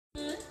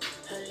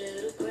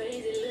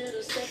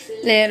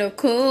Little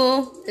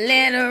cool,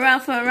 little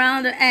rough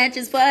around the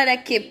edges, but I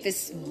keep it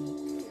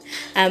smooth.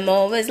 I'm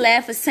always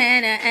left for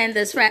center, and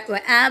that's right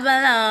where I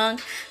belong.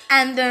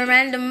 I'm the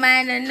random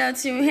minor, not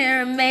to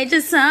hear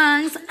major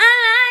songs. I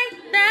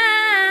like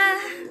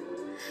that.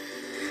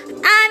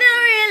 I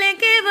don't really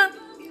give up.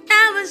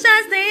 I was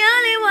just the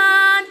only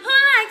one who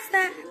likes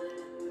that.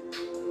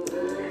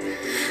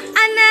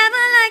 I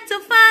never like to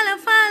follow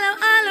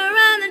all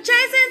around and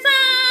chasing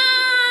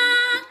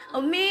song.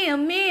 Oh me, oh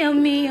me, oh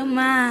me, oh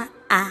my.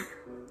 Ah.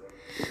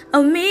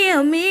 Oh me,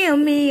 oh me, oh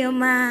me, oh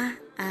my.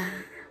 Ah.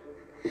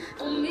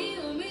 Oh me,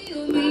 oh me,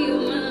 oh me, oh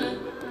my.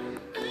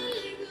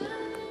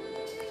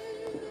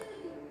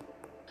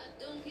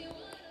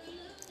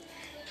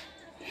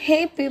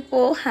 Hey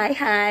people,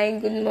 hi,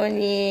 good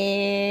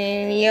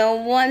morning. You're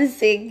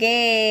once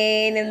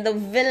again in the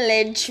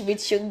village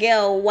with your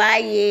girl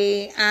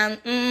YA, and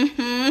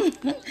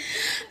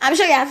I'm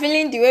sure you're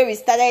feeling the way we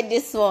started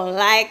this one.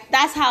 Like,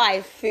 that's how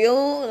I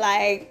feel.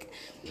 Like,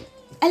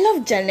 I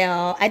love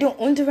Janelle. I don't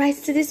own the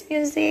rights to this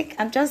music.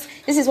 This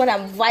is what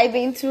I'm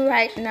vibing to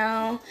right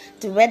now.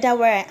 The weather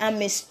where I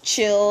am is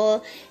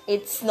chill.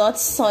 It's not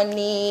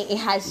sunny. It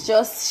has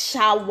just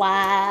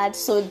showered.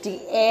 So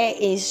the air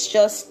is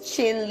just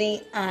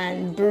chilly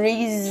and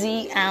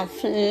breezy and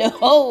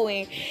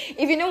flowing.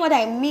 If you know what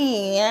I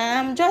mean,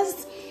 I'm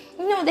just...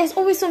 there's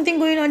always something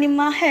going on in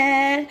my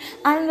head.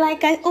 And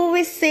like I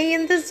always say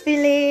in this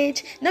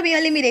village, not be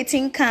only me they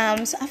think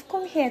comes. I've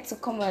come here to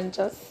come and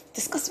just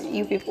discuss with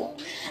you people.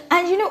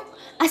 And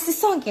as the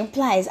song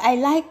implies, I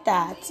like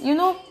that.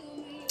 I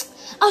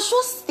was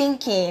just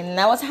thinking,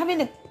 I was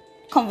having a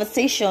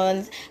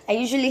conversations. I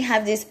usually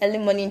have these early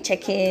morning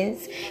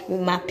check-ins with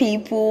my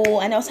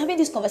people, and I was having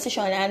this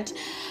conversation and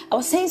I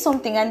was saying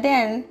something, and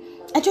then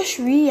I just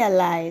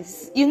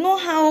realized,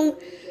 how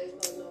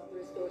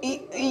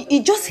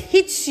it just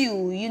hits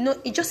you,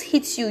 it just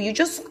hits you. You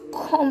just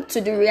come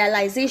to the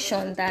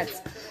realization that,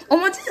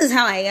 this is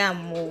how I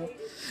am.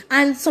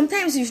 And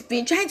sometimes you've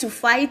been trying to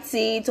fight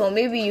it, or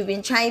maybe you've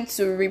been trying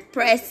to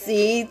repress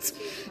it,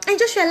 and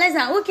just realize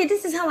that, okay,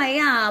 this is how I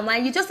am,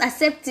 and you just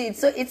accept it.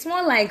 So it's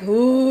more like, I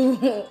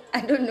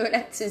don't know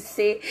that to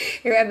say,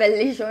 a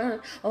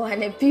revelation or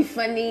an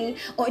epiphany,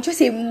 or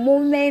just a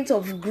moment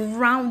of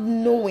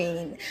ground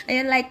knowing. And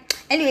you're like,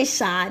 anyway,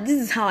 this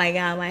is how I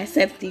am, I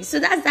accept it.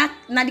 So that's that.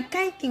 Now the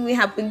kind of thing will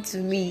happen to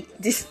me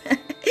this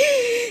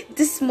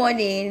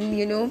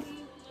morning,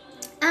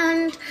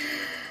 and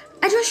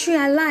I just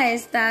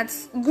realized that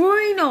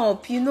growing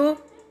up,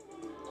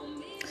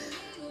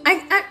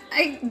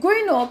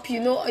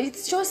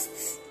 it's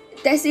just,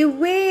 there's a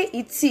way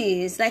it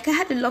is. Like, I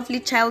had a lovely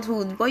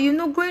childhood, but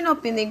growing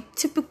up in a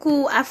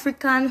typical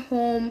African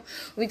home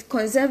with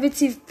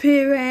conservative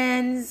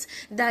parents,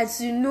 that's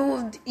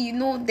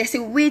there's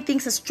a way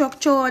things are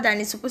structured and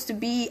it's supposed to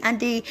be, and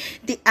they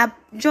are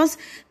just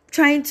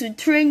trying to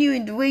train you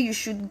in the way you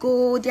should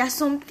go. There are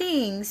some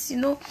things,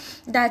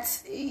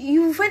 that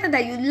you find out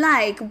that you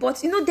like, but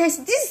there's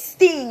this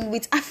thing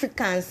with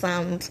Africans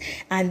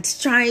and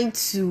trying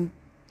to,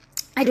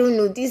 I don't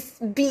know, this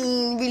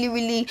being really,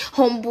 really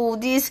humble,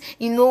 this,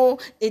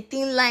 a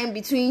thin line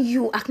between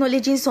you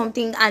acknowledging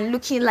something and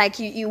looking like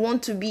you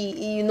want to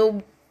be,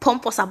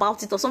 pompous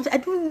about it or something. I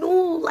don't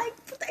know, like,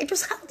 I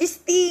just have this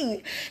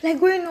thing. Like,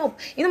 growing up,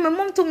 my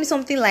mom told me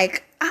something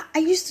like, I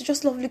used to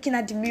just love looking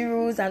at the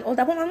mirrors and all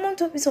that, but my mom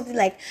told me something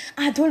like,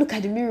 don't look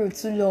at the mirror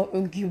too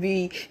long,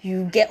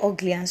 you get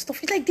ugly and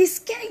stuff. It's like, they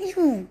scare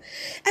you.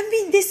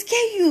 They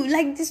scare you.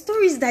 Like, the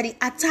stories that they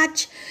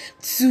attach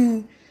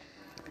to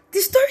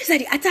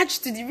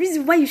the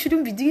reason why you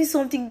shouldn't be doing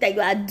something that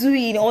you are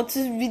doing, or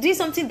to be doing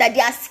something that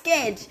they are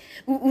scared,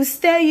 will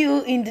steer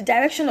you in the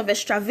direction of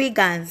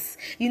extravagance.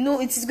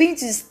 It is going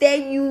to steer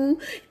you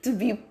to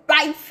be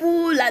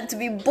prideful and to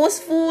be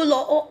boastful,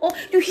 or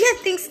you hear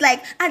things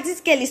like, this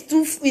girl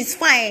is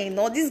fine,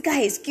 or this guy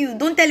is cute,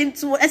 don't tell him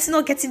to, let's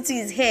not get into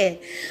his hair.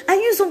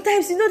 And you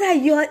sometimes, that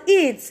you're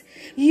it.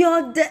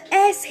 You're the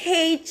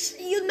SH,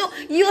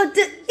 you're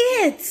the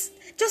it.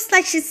 Just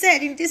like she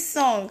said in this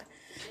song.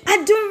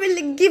 I don't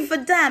really give a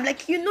damn.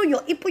 Like, you're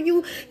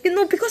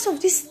Ipo, because of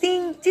this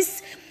thing,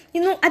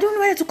 I don't know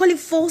whether to call it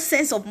false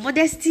sense of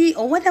modesty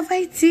or whatever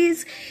it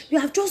is. You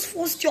have just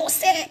forced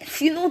yourself,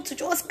 to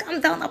just calm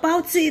down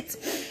about it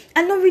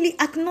and not really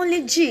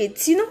acknowledge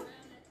it,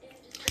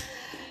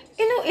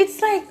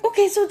 it's like,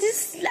 okay, so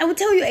this, I will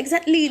tell you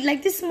exactly,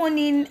 like this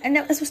morning, and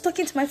I was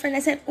talking to my friend, I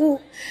said,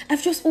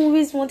 I've just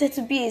always wanted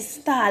to be a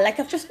star. Like,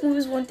 I've just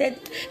always wanted,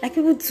 like,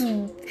 people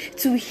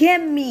to hear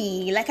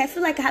me. Like, I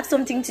feel like I have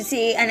something to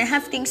say, and I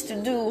have things to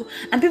do,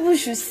 and people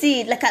should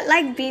see it. Like, I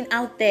like being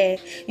out there,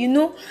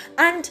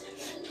 and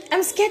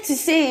I'm scared to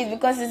say it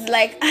because it's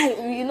like,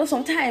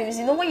 sometimes,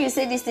 when you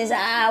say these things,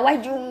 why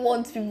do you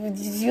want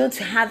people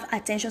to have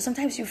attention?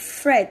 Sometimes you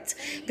fret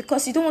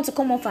because you don't want to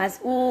come off as,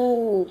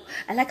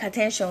 I like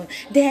attention.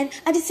 Then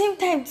at the same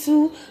time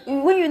too,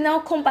 when you now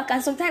come back,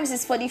 and sometimes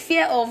it's for the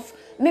fear of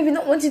maybe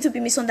not wanting to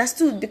be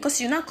misunderstood, because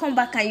you now come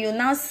back and you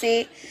now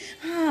say,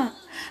 I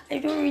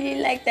don't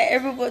really like that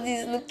everybody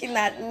is looking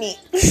at me.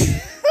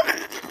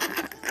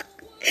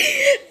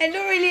 I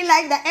don't really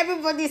like that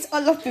everybody's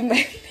all up in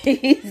my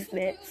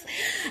business.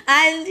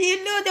 And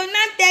they'll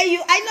not tell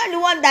you. I'm not the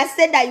one that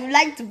said that you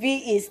like to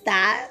be a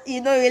star.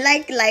 You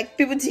like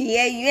people to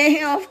hear you.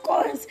 Yeah, of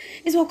course.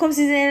 It's what comes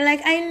in.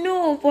 Like, I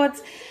know,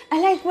 but I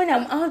like when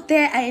I'm out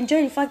there. I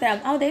enjoy the fact that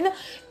I'm out there.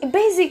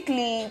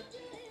 Basically,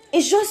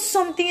 it's just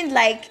something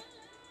like,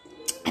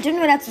 I don't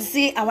know whether to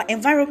say our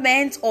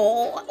environment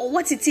or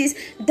what it is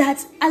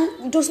that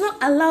does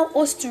not allow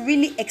us to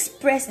really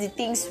express the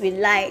things we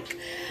like.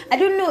 I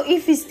don't know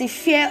if it's the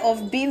fear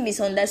of being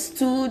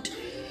misunderstood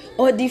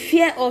or the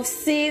fear of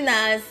seen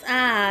as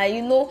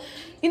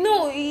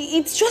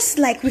it's just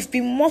like we've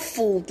been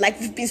muffled, like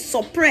we've been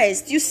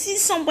suppressed. You see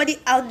somebody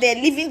out there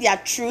living their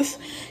truth,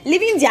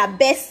 living their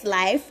best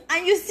life,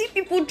 and you see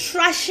people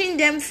trashing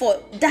them for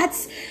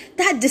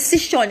that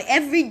decision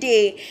every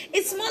day.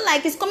 It's more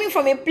like it's coming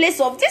from a place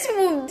of these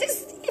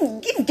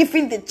people, give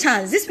giving the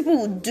chance. These people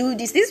will do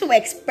this. These people will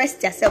express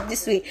themselves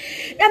this way.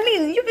 I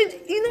mean,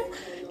 you know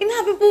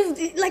how people,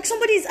 like,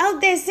 somebody is out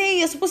there saying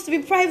you're supposed to be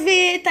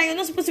private and you're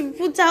not supposed to be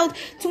put out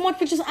too much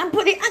pictures,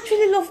 but they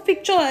actually love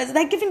pictures.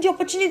 Like, given the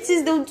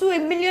opportunities, they'll do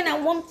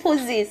 1,000,001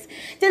 poses.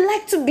 They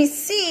like to be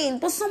seen,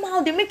 but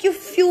somehow they make you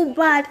feel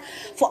bad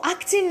for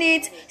acting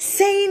it,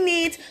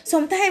 saying it.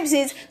 Sometimes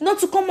it's not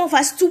to come off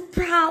as too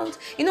proud.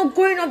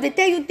 Growing up, they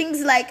tell you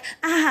things like,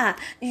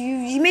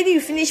 maybe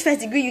you finish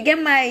first degree, you get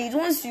married.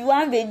 Once you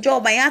have a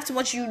job and you have too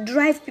much, you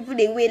drive people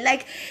away.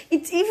 Like,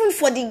 it's even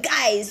for the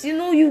guys,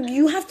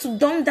 you have to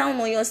dumb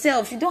down on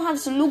yourself. You don't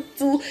have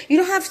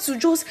to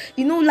just,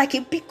 like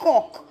a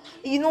peacock,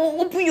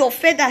 open your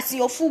feathers in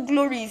your full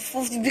glory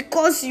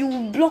because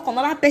you block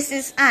another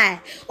person's eye,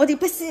 or the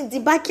person in the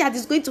backyard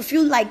is going to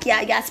feel like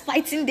you're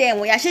spiting them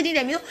or you're shading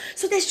them.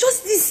 So there's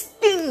just this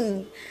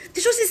thing.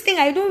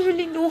 I don't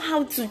really know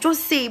how to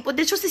just say, but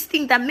there's just this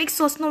thing that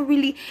makes us not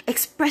really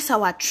express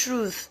our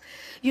truth.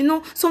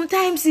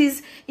 Sometimes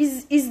is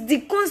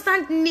the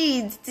constant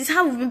need. This is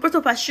how we've been brought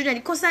up as children.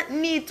 The constant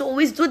need to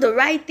always do the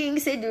right thing,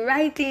 say the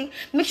right thing,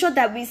 make sure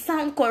that we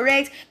sound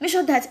correct, make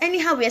sure that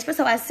anyhow we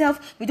express ourselves,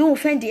 we don't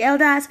offend the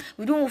elders,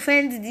 we don't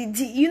offend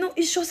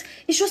it's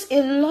just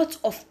a lot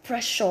of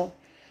pressure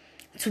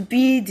to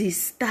be the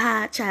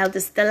star child,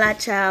 the stellar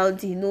child,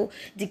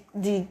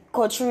 the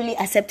culturally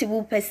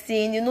acceptable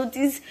person.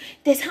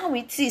 That's how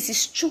it is.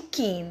 It's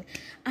choking,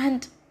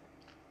 and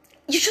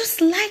you just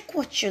like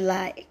what you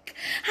like.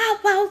 How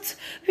about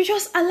we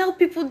just allow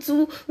people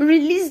to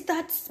release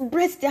that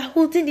breath they're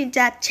holding in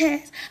their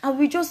chest, and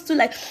we just do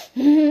like,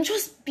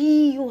 just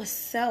be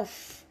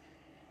yourself.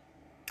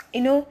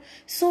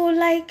 So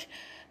like,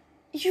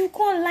 you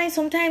go online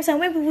sometimes, and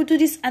when people do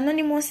these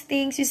anonymous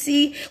things, you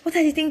see, what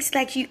are the things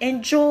like you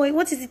enjoy?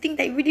 What is the thing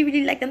that you really,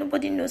 really like that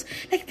nobody knows?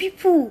 Like,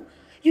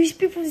 you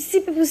see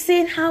people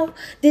saying how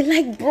they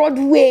like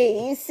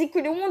Broadway in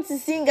secret. They want to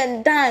sing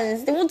and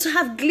dance. They want to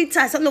have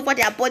glitters all over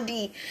their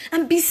body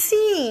and be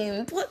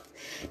seen. But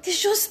there's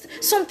just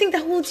something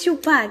that holds you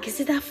back. Is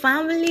it that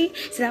family?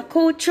 Is it that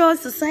culture,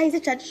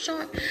 society,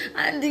 tradition?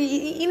 And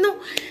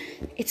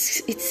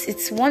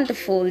it's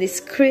wonderful. It's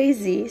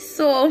crazy.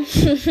 So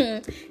if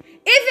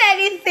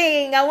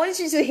anything, I want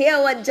you to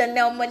hear what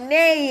Janelle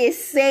Monáe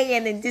is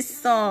saying in this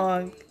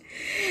song.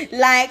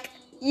 Like,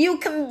 you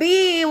can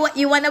be what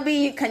you want to be.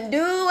 You can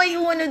do what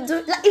you want to do.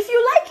 Like, if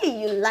you like it,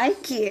 you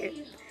like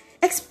it.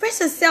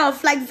 Express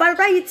yourself. Like,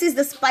 variety is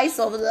the spice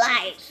of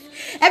life.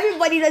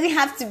 Everybody doesn't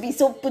have to be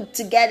so put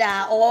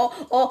together, or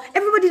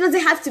everybody doesn't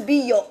have to be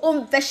your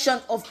own version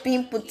of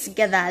being put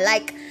together.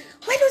 Like,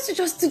 why don't you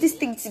just do this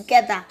thing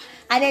together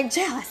and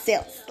enjoy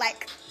ourselves?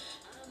 Like,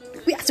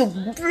 we have to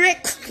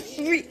break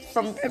free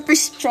from every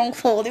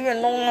stronghold,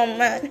 even normal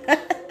man.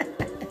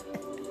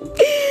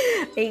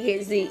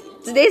 Okay, see,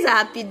 today's a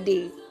happy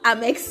day.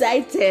 I'm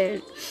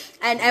excited,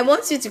 and I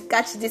want you to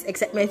catch this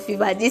excitement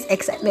fever, this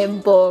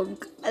excitement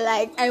bug.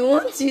 Like, I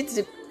want you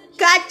to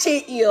catch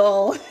it,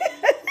 yo.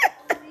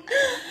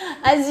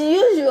 As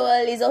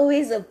usual, it's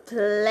always a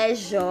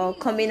pleasure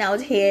coming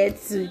out here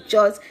to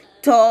just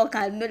talk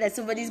and know that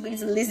somebody's going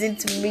to listen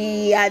to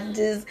me.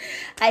 And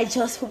I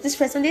just hope this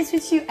resonates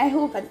with you. I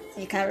hope that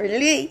you can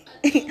relate.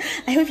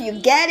 I hope you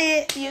get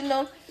it,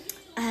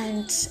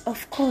 And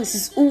of course,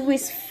 it's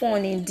always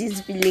fun in this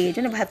village.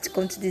 I never have to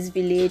come to this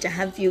village. I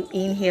have you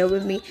in here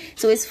with me,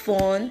 so it's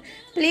fun.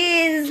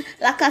 Please,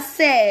 like I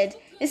said,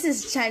 this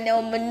is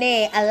Janelle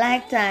Monáe. I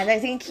like that. I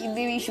think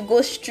maybe you should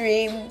go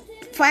stream,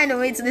 find a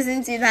way to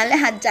listen to it, and let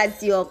her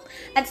jazz you up.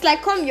 And it's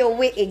like, come your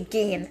way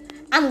again.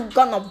 I'm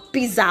gonna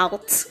biz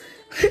out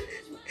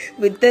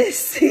with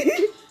this.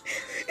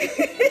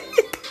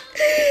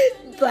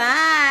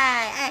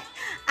 Bye.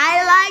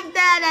 I like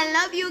that. I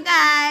love you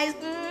guys.